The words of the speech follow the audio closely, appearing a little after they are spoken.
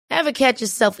Ever catch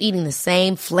yourself eating the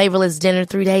same flavorless dinner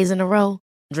 3 days in a row?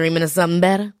 Dreaming of something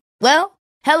better? Well,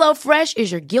 HelloFresh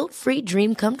is your guilt-free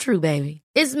dream come true, baby.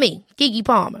 It's me, Keke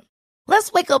Palmer.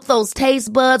 Let's wake up those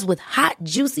taste buds with hot,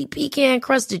 juicy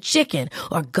pecan-crusted chicken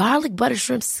or garlic butter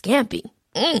shrimp scampi.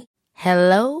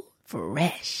 Hello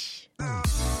Fresh.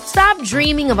 Stop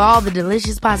dreaming of all the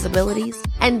delicious possibilities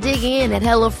and dig in at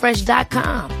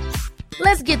HelloFresh.com.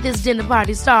 Let's get this dinner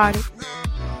party started.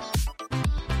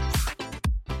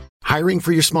 Hiring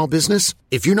for your small business?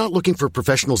 If you're not looking for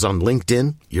professionals on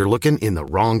LinkedIn, you're looking in the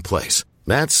wrong place.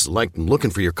 That's like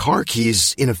looking for your car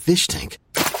keys in a fish tank.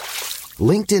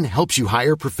 LinkedIn helps you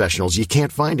hire professionals you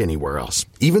can't find anywhere else,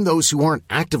 even those who aren't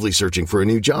actively searching for a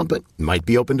new job but might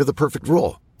be open to the perfect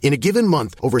role. In a given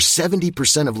month, over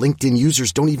 70% of LinkedIn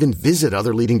users don't even visit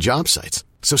other leading job sites.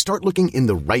 So start looking in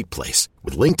the right place.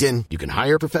 With LinkedIn, you can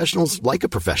hire professionals like a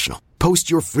professional.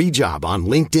 Post your free job on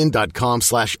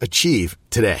linkedin.com/achieve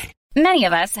today. Many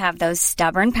of us have those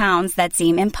stubborn pounds that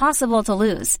seem impossible to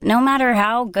lose, no matter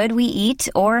how good we eat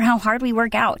or how hard we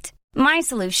work out. My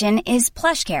solution is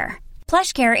PlushCare.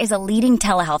 PlushCare is a leading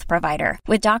telehealth provider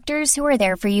with doctors who are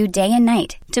there for you day and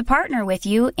night to partner with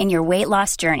you in your weight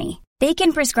loss journey. They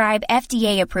can prescribe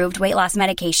FDA-approved weight loss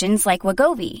medications like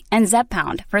Wegovy and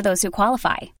Zepbound for those who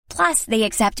qualify. Plus, they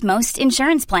accept most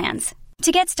insurance plans.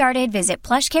 To get started, visit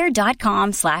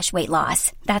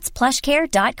plushcare.com/weightloss. That's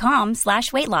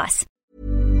plushcare.com/weightloss.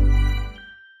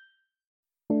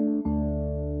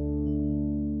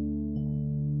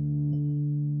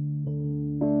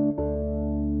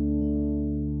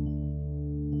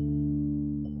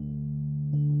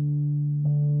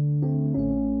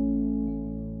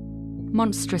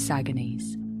 Monstrous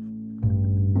Agonies.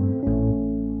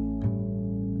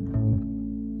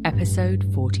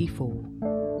 Episode 44.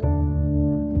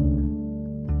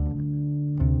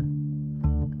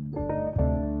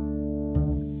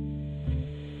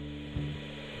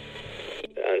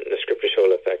 The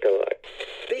scriptural effect are like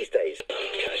these days.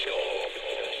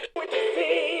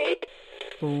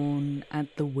 Born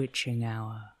at the witching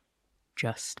hour,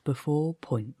 just before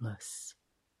pointless.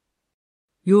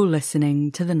 You're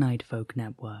listening to the Nightfolk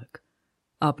Network.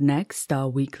 Up next, our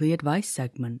weekly advice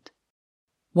segment.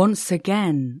 Once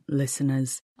again,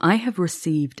 listeners, I have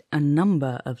received a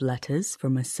number of letters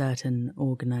from a certain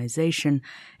organisation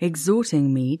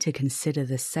exhorting me to consider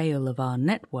the sale of our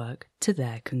network to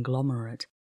their conglomerate,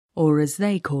 or as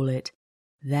they call it,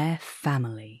 their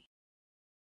family.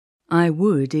 I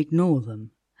would ignore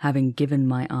them, having given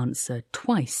my answer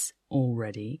twice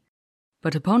already,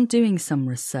 but upon doing some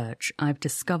research, I've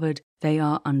discovered they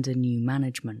are under new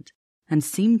management and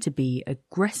seem to be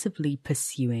aggressively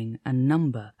pursuing a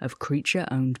number of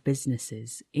creature-owned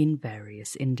businesses in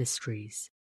various industries.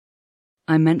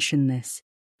 I mention this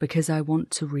because I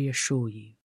want to reassure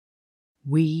you.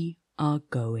 We are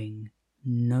going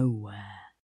nowhere.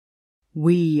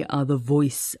 We are the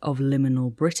voice of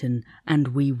liminal Britain, and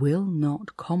we will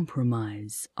not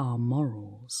compromise our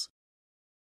morals.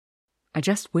 I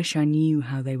just wish I knew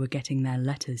how they were getting their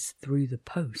letters through the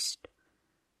post.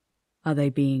 Are they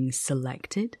being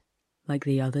selected, like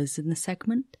the others in the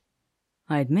segment?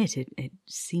 I admit it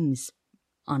seems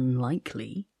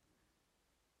unlikely.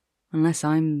 Unless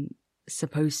I'm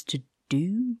supposed to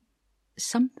do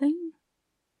something?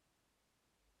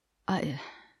 I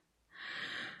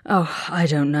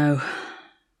don't know.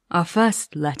 Our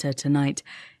first letter tonight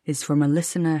is from a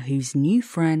listener whose new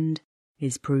friend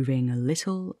is proving a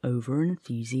little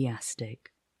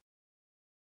over-enthusiastic.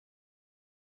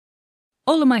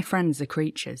 All of my friends are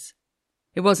creatures.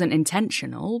 It wasn't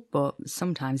intentional, but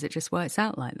sometimes it just works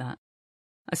out like that.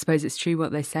 I suppose it's true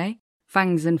what they say.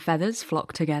 Fangs and feathers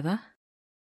flock together.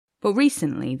 But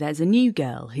recently there's a new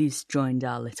girl who's joined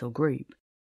our little group.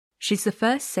 She's the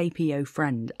first Sapio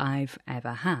friend I've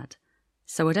ever had,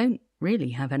 so I don't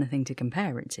really have anything to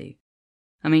compare it to.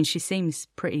 I mean, she seems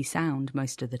pretty sound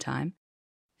most of the time.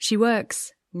 She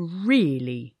works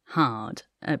really hard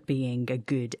at being a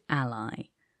good ally.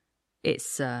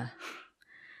 It's a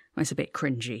bit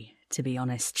cringy, to be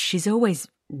honest. She's always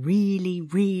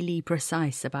really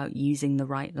precise about using the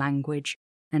right language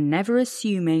and never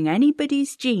assuming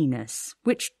anybody's genus,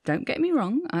 which, don't get me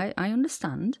wrong, I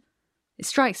understand. It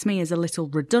strikes me as a little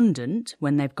redundant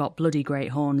when they've got bloody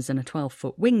great horns and a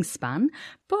 12-foot wingspan,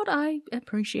 but I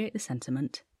appreciate the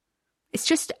sentiment. It's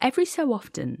just every so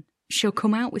often she'll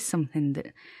come out with something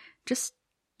that just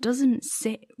doesn't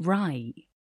sit right.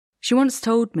 She once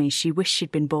told me she wished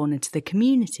she'd been born into the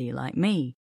community like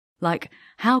me. Like,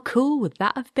 how cool would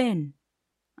that have been?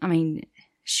 I mean,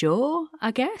 sure,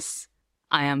 I guess.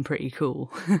 I am pretty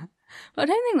cool. But I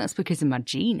don't think that's because of my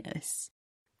genus.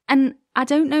 And I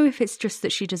don't know if it's just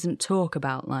that she doesn't talk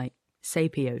about, like,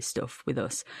 Sapio stuff with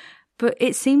us, but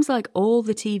it seems like all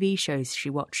the TV shows she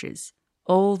watches,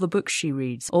 all the books she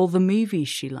reads, all the movies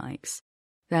she likes,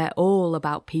 they're all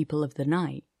about people of the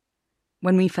night.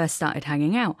 When we first started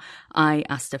hanging out, I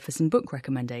asked her for some book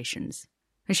recommendations,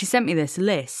 and she sent me this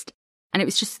list, and it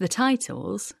was just the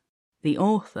titles, the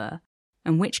author,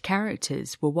 and which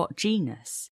characters were what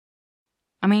genus.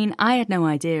 I mean, I had no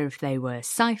idea if they were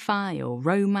sci-fi or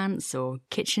romance or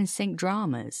kitchen sink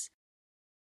dramas.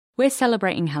 We're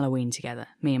celebrating Halloween together,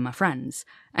 me and my friends,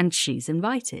 and she's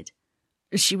invited.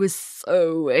 She was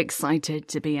so excited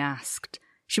to be asked.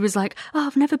 She was like, "Oh,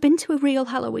 I've never been to a real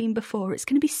Halloween before. It's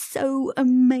going to be so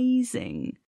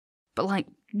amazing." But like,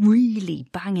 really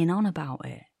banging on about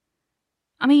it.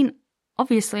 I mean,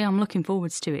 obviously I'm looking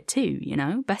forwards to it too, you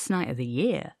know, best night of the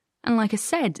year. And like I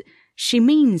said, she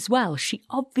means well. She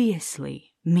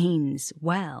obviously means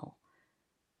well.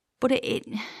 But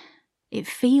it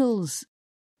feels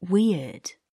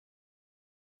weird.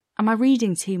 Am I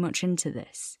reading too much into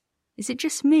this? Is it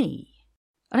just me?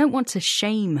 I don't want to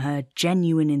shame her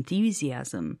genuine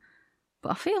enthusiasm,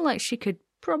 but I feel like she could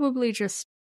probably just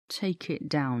take it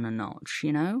down a notch,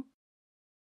 you know?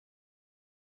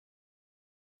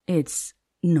 It's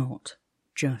not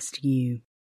just you.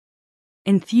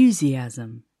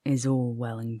 Enthusiasm is all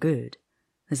well and good.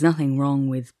 There's nothing wrong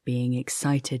with being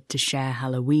excited to share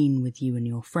Halloween with you and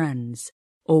your friends,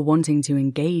 or wanting to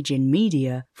engage in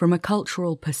media from a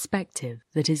cultural perspective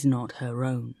that is not her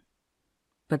own.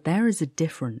 But there is a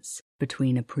difference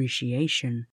between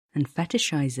appreciation and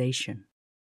fetishization.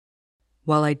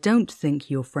 While I don't think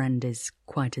your friend is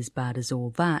quite as bad as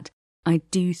all that, I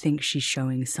do think she's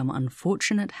showing some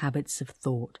unfortunate habits of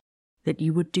thought that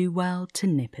you would do well to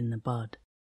nip in the bud.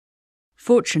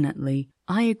 Fortunately,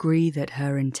 I agree that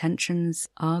her intentions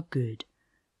are good,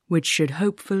 which should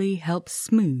hopefully help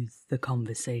smooth the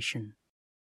conversation.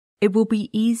 It will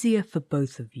be easier for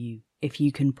both of you if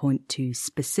you can point to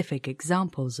specific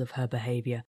examples of her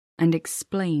behaviour and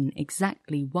explain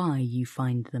exactly why you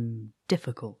find them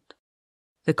difficult.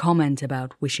 The comment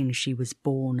about wishing she was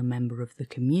born a member of the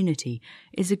community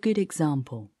is a good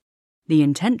example. The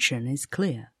intention is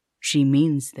clear. She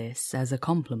means this as a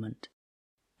compliment.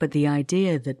 But the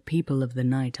idea that people of the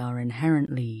night are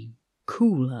inherently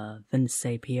cooler than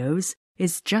Sapios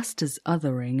is just as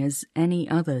othering as any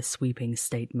other sweeping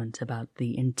statement about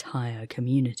the entire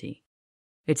community.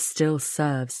 It still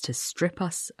serves to strip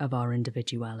us of our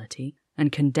individuality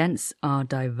and condense our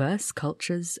diverse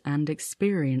cultures and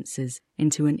experiences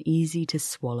into an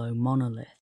easy-to-swallow monolith.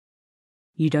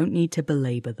 You don't need to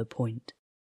belabor the point.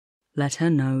 Let her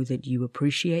know that you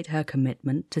appreciate her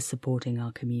commitment to supporting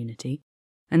our community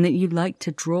and that you'd like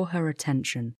to draw her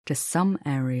attention to some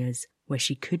areas where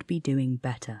she could be doing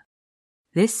better.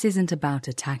 This isn't about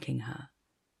attacking her.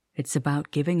 It's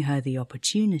about giving her the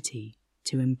opportunity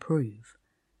to improve,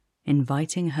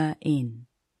 inviting her in,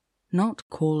 not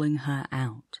calling her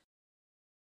out.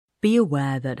 Be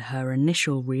aware that her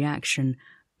initial reaction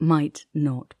might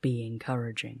not be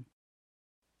encouraging.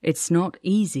 It's not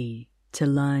easy to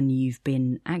learn you've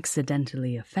been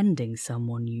accidentally offending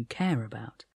someone you care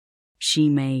about. She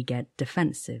may get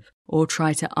defensive or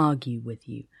try to argue with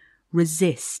you.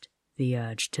 Resist the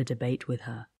urge to debate with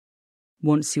her.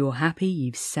 Once you're happy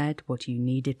you've said what you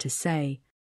needed to say,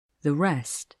 the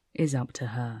rest is up to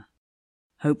her.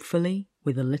 Hopefully,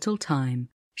 with a little time,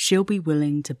 she'll be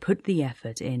willing to put the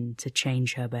effort in to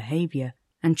change her behaviour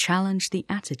and challenge the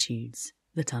attitudes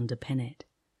that underpin it.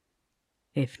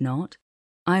 If not,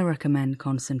 I recommend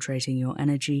concentrating your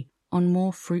energy on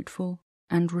more fruitful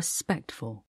and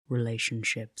respectful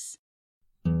relationships.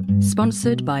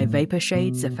 Sponsored by Vapor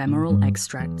Shades Ephemeral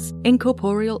Extracts,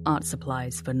 incorporeal art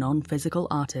supplies for non-physical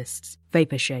artists.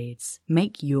 Vapor Shades,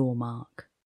 make your mark.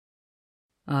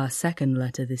 Our second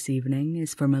letter this evening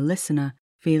is from a listener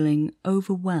feeling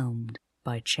overwhelmed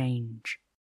by change.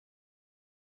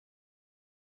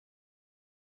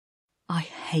 I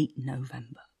hate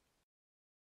November.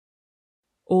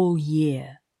 All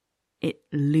year, it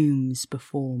looms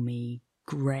before me,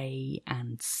 grey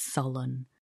and sullen,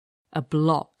 a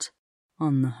blot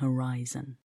on the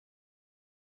horizon.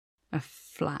 A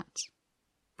flat,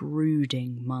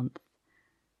 brooding month,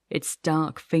 its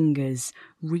dark fingers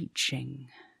reaching,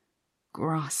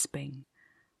 grasping,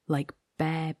 like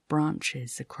bare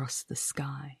branches across the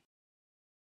sky.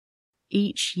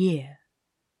 Each year,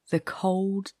 the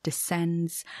cold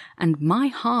descends, and my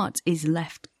heart is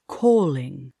left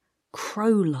calling,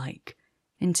 crow-like,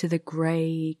 into the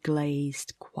grey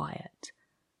glazed quiet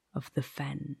of the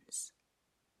fens.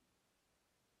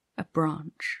 A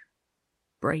branch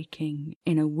breaking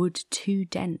in a wood too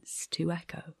dense to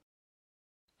echo,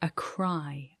 a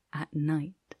cry at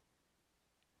night,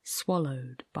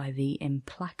 swallowed by the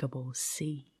implacable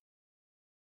sea.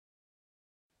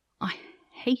 I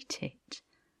hate it.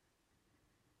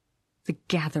 The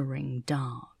gathering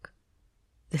dark,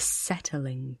 the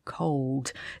settling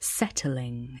cold,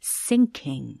 settling,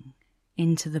 sinking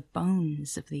into the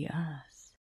bones of the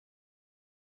earth.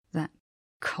 That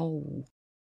cold,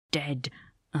 dead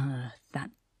earth,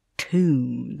 that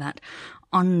tomb, that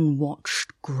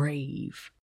unwatched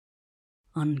grave,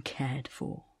 uncared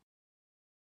for,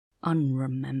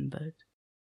 unremembered.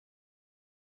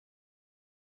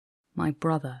 My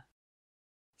brother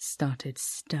started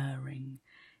stirring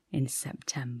in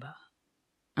September,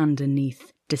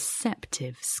 underneath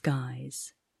deceptive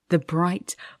skies, the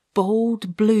bright,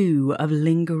 bold blue of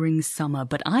lingering summer,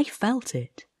 but I felt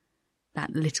it,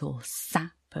 that little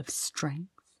sap of strength.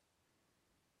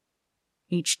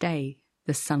 Each day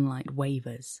the sunlight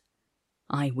wavers,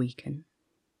 I weaken,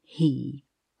 he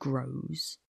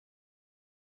grows.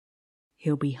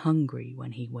 He'll be hungry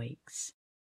when he wakes,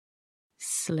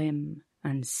 slim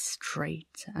and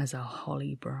straight as a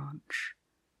holly branch,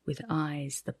 with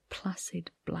eyes the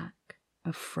placid black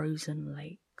of frozen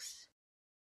lakes.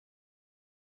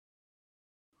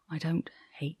 I don't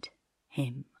hate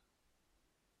him.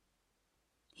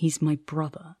 He's my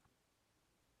brother.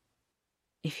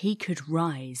 If he could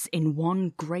rise in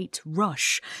one great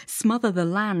rush, smother the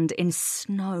land in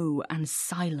snow and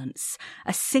silence,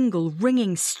 a single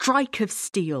ringing strike of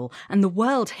steel, and the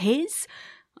world his,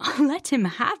 let him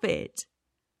have it.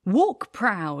 Walk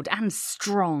proud and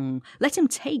strong. Let him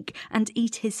take and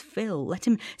eat his fill. Let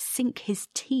him sink his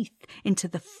teeth into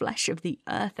the flesh of the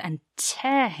earth and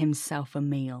tear himself a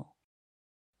meal.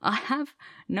 I have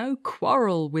no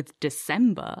quarrel with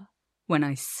December when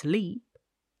I sleep.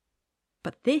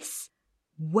 But this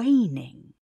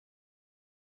waning,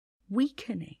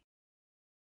 weakening,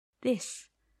 this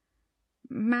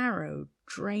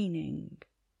marrow-draining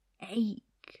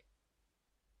ache.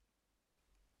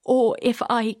 Or if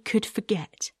I could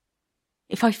forget,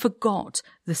 if I forgot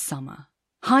the summer,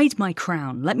 hide my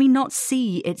crown, let me not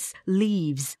see its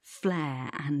leaves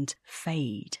flare and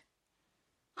fade.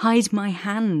 Hide my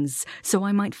hands so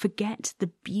I might forget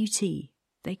the beauty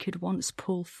they could once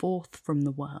pull forth from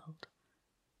the world.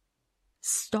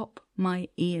 Stop my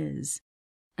ears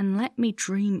and let me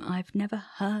dream I've never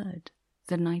heard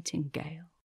the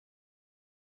nightingale.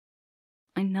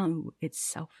 I know it's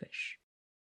selfish.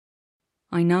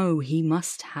 I know he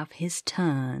must have his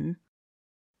turn.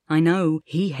 I know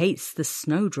he hates the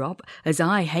snowdrop as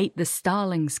I hate the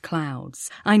starling's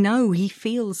clouds. I know he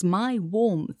feels my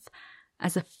warmth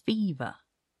as a fever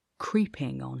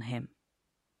creeping on him.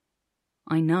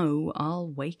 I know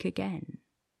I'll wake again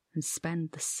and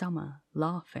spend the summer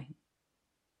laughing.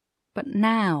 But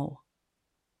now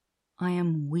I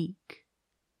am weak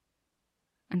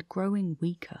and growing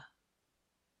weaker.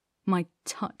 My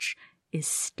touch is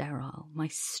sterile, my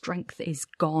strength is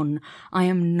gone, I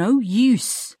am no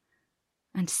use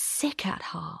and sick at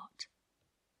heart.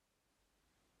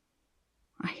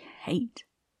 I hate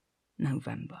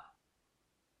November.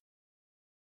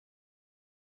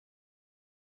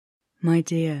 My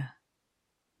dear,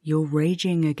 you're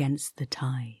raging against the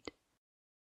tide.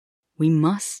 We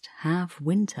must have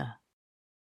winter,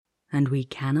 and we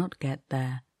cannot get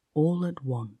there all at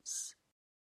once.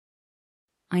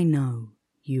 I know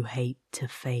you hate to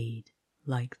fade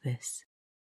like this,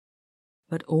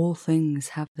 but all things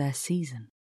have their season,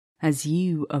 as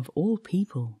you of all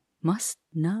people must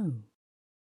know.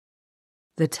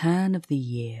 The turn of the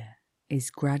year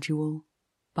is gradual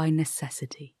by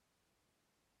necessity.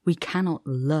 We cannot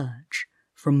lurch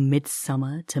from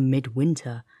midsummer to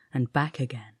midwinter and back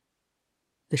again.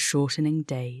 The shortening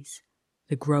days,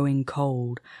 the growing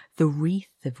cold, the wreath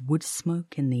of wood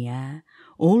smoke in the air,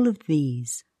 all of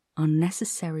these are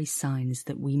necessary signs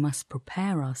that we must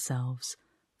prepare ourselves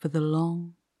for the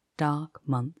long, dark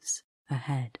months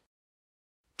ahead,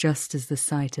 just as the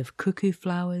sight of cuckoo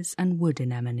flowers and wood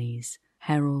anemones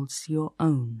heralds your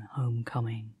own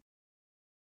homecoming.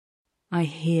 I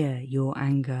hear your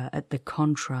anger at the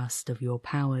contrast of your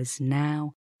powers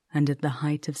now and at the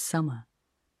height of summer,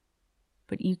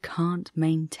 but you can't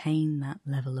maintain that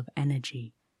level of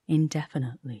energy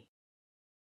indefinitely.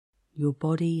 Your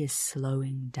body is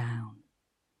slowing down.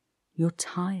 You're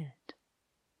tired.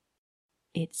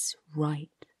 It's right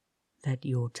that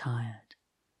you're tired.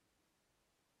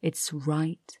 It's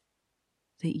right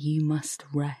that you must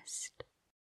rest.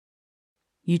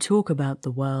 You talk about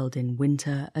the world in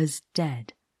winter as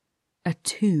dead, a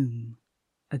tomb,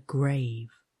 a grave.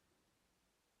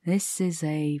 This is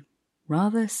a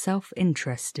rather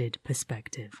self-interested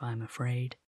perspective, I'm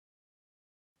afraid.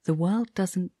 The world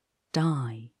doesn't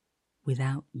die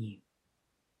without you.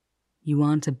 You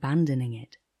aren't abandoning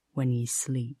it when you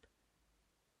sleep.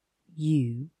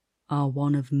 You are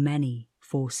one of many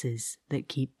forces that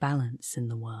keep balance in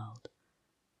the world.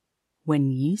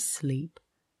 When you sleep,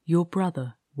 your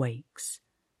brother wakes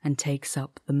and takes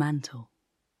up the mantle.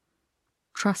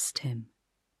 Trust him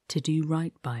to do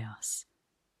right by us,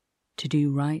 to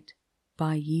do right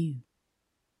by you.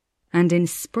 And in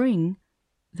spring,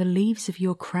 the leaves of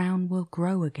your crown will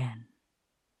grow again.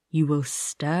 You will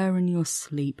stir in your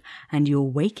sleep, and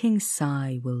your waking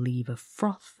sigh will leave a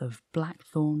froth of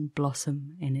blackthorn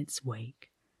blossom in its wake.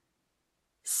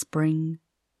 Spring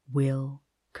will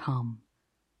come.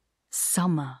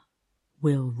 Summer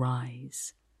will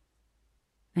rise.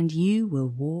 And you will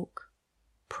walk,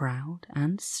 proud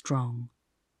and strong,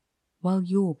 while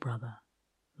your brother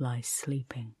lies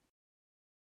sleeping.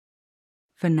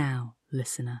 For now,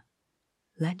 listener,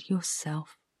 let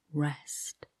yourself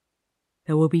rest.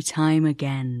 There will be time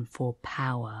again for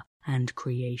power and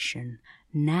creation.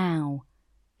 Now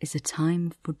is a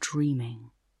time for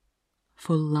dreaming,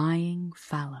 for lying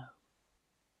fallow.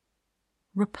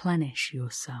 Replenish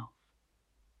yourself,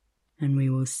 and we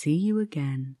will see you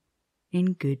again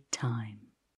in good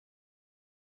time.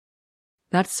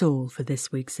 That's all for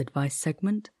this week's advice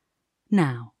segment.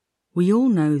 Now, we all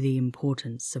know the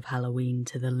importance of Halloween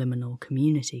to the liminal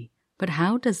community, but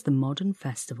how does the modern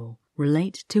festival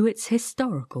relate to its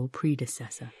historical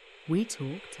predecessor? We talk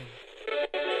to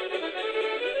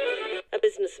a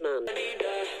businessman.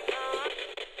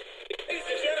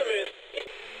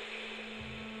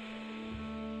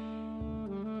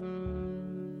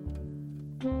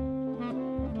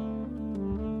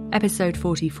 Episode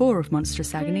 44 of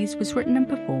Monstrous Agonies was written and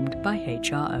performed by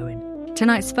H.R. Owen.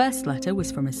 Tonight's first letter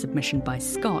was from a submission by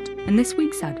Scott, and this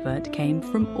week's advert came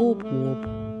from Orb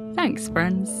Warb. Thanks,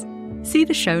 friends. See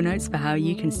the show notes for how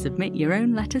you can submit your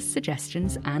own letters,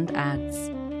 suggestions, and ads.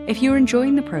 If you're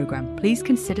enjoying the programme, please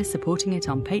consider supporting it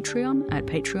on Patreon at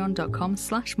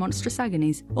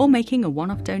patreon.com/monstrousagonies or making a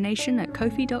one-off donation at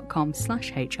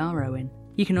ko-fi.com/hrowen.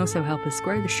 You can also help us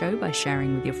grow the show by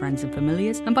sharing with your friends and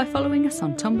familiars and by following us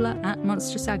on Tumblr at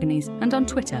Monstrous Agonies and on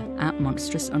Twitter at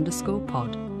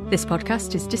monstrous_pod. This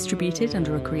podcast is distributed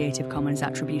under a Creative Commons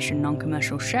Attribution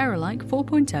Non-Commercial Share-alike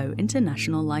 4.0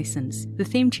 international license. The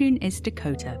theme tune is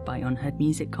Dakota by Unheard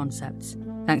Music Concepts.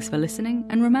 Thanks for listening,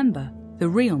 and remember, the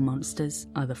real monsters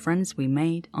are the friends we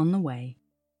made on the way.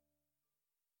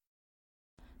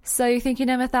 So you think you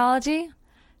know mythology?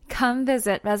 Come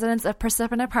visit residents of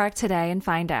Persephone Park today and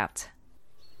find out.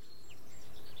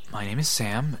 My name is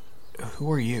Sam. Who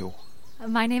are you?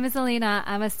 My name is Alina.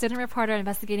 I'm a student reporter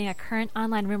investigating a current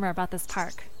online rumor about this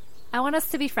park. I want us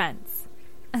to be friends.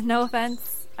 No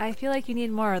offense, I feel like you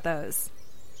need more of those.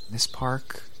 This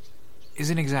park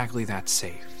isn't exactly that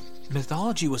safe.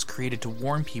 Mythology was created to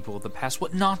warn people of the past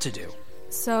what not to do.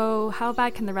 So how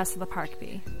bad can the rest of the park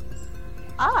be?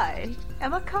 I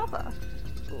am a kappa.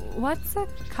 What's a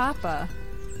kappa?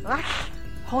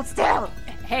 Hold still.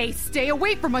 Hey, stay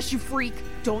away from us, you freak.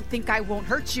 Don't think I won't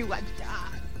hurt you.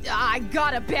 I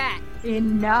got a bat.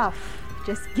 Enough.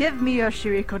 Just give me your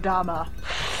Shirikodama.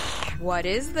 What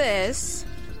is this?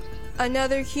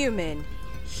 Another human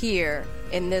here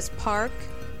in this park?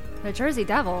 The Jersey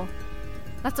Devil?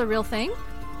 That's a real thing?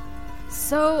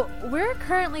 So, we're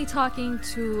currently talking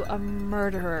to a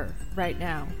murderer right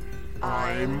now.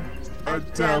 I'm a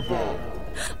devil.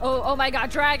 Oh my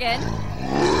god, dragon!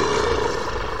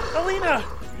 Alina!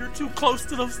 You're too close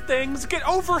to those things. Get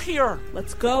over here!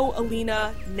 Let's go,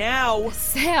 Alina, now.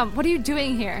 Sam, what are you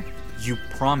doing here? You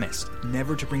promised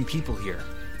never to bring people here.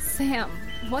 Sam,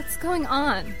 what's going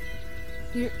on?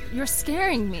 You're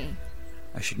scaring me.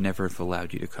 I should never have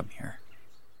allowed you to come here.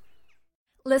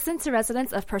 Listen to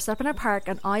Residents of Persephone Park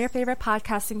on all your favorite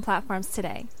podcasting platforms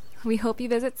today. We hope you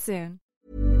visit soon.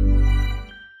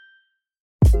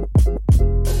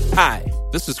 Hi,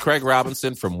 this is Craig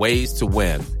Robinson from Ways to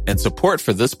Win, and support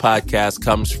for this podcast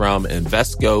comes from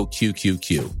Invesco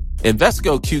QQQ.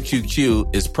 Invesco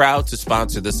QQQ is proud to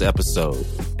sponsor this episode,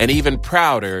 and even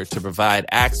prouder to provide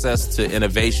access to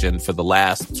innovation for the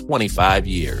last 25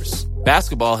 years.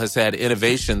 Basketball has had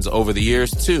innovations over the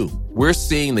years, too. We're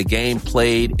seeing the game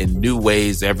played in new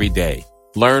ways every day.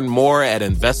 Learn more at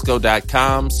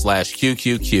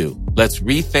Invesco.com/QQQ. Let's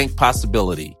rethink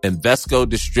possibility. Invesco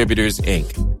Distributors,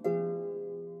 Inc.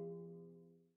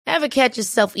 Ever catch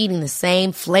yourself eating the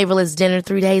same flavorless dinner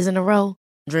 3 days in a row?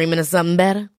 Dreaming of something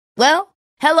better? Well,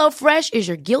 HelloFresh is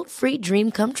your guilt-free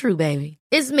dream come true, baby.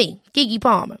 It's me, Keke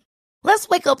Palmer. Let's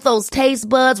wake up those taste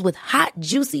buds with hot,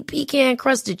 juicy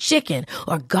pecan-crusted chicken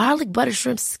or garlic butter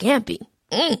shrimp scampi.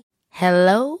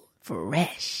 Hello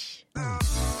Fresh.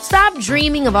 Stop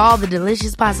dreaming of all the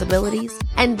delicious possibilities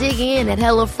and dig in at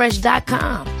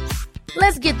HelloFresh.com.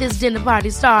 Let's get this dinner party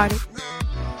started.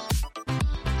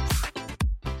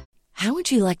 How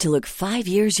would you like to look 5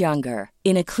 years younger?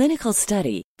 In a clinical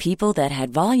study, people that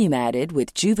had volume added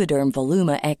with Juvederm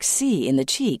Voluma XC in the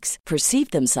cheeks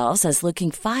perceived themselves as looking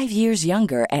 5 years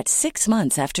younger at 6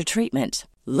 months after treatment.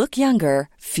 Look younger,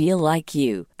 feel like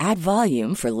you. Add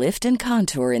volume for lift and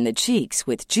contour in the cheeks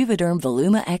with Juvederm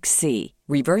Voluma XC.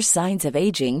 Reverse signs of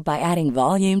aging by adding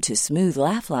volume to smooth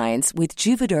laugh lines with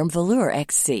Juvederm Volure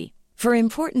XC. For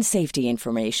important safety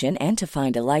information and to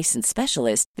find a licensed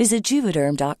specialist, visit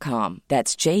Juvederm.com.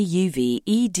 That's JUVEDERM.com.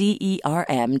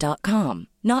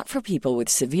 Not for people with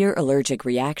severe allergic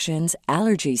reactions,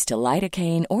 allergies to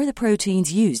lidocaine, or the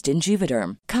proteins used in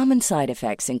Juvederm. Common side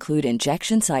effects include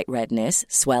injection site redness,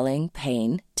 swelling,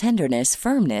 pain, tenderness,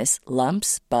 firmness,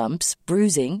 lumps, bumps,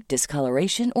 bruising,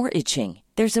 discoloration, or itching.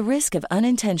 There's a risk of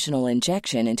unintentional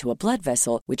injection into a blood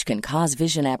vessel, which can cause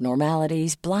vision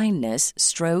abnormalities, blindness,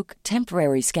 stroke,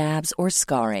 temporary scabs, or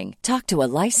scarring. Talk to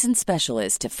a licensed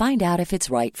specialist to find out if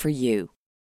it's right for you.